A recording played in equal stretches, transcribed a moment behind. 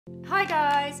Hi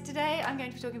guys, today I'm going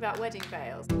to be talking about wedding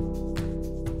veils.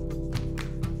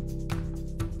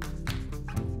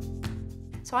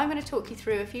 So I'm going to talk you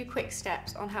through a few quick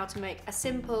steps on how to make a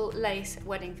simple lace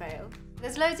wedding veil.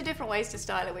 There's loads of different ways to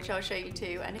style it, which I'll show you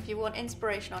too, and if you want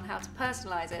inspiration on how to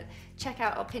personalise it, check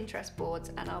out our Pinterest boards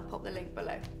and I'll pop the link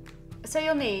below. So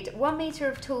you'll need 1 metre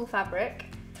of tulle fabric,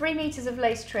 3 metres of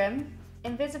lace trim,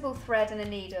 invisible thread and a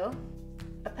needle,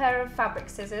 a pair of fabric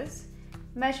scissors,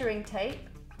 measuring tape,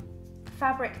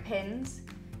 fabric pins,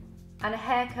 and a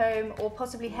hair comb or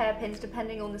possibly hairpins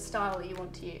depending on the style that you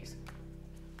want to use.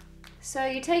 So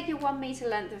you take your 1 metre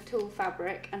length of tulle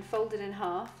fabric and fold it in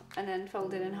half, and then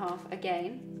fold it in half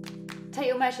again. Take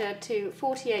your measure to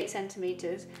 48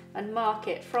 centimetres and mark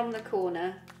it from the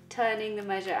corner, turning the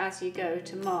measure as you go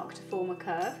to mark to form a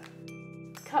curve.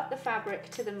 Cut the fabric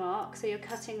to the mark, so you're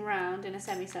cutting round in a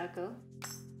semicircle.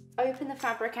 Open the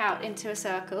fabric out into a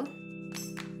circle.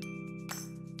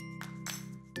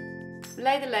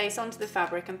 Lay the lace onto the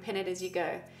fabric and pin it as you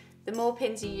go. The more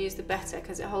pins you use, the better,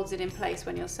 because it holds it in place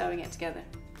when you're sewing it together.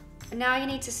 And now you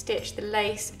need to stitch the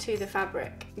lace to the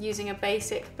fabric using a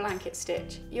basic blanket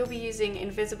stitch. You'll be using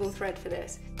invisible thread for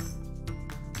this.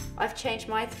 I've changed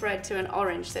my thread to an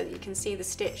orange so that you can see the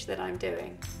stitch that I'm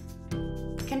doing.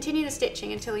 Continue the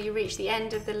stitching until you reach the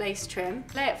end of the lace trim.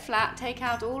 Lay it flat, take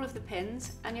out all of the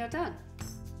pins, and you're done.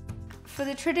 For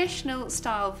the traditional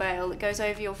style veil that goes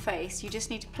over your face, you just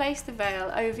need to place the veil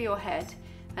over your head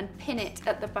and pin it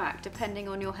at the back depending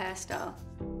on your hairstyle.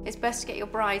 It's best to get your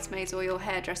bridesmaids or your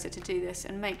hairdresser to do this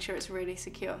and make sure it's really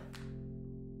secure.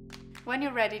 When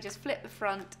you're ready, just flip the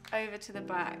front over to the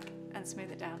back and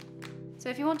smooth it down. So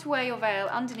if you want to wear your veil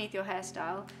underneath your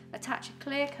hairstyle, attach a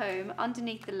clear comb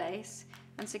underneath the lace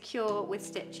and secure with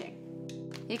stitching.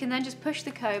 You can then just push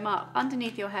the comb up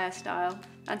underneath your hairstyle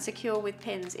and secure with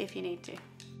pins if you need to.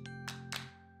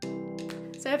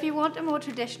 So if you want a more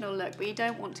traditional look but you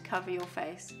don't want to cover your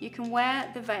face, you can wear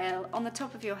the veil on the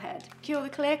top of your head. Secure the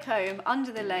clear comb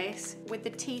under the lace with the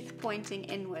teeth pointing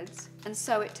inwards and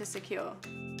sew it to secure.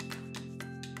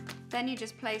 Then you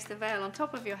just place the veil on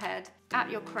top of your head at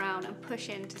your crown and push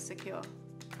in to secure.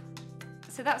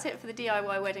 So that's it for the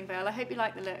DIY wedding veil. I hope you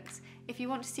like the looks. If you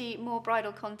want to see more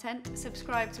bridal content,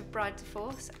 subscribe to Bride to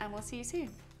Force and we'll see you soon.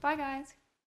 Bye guys!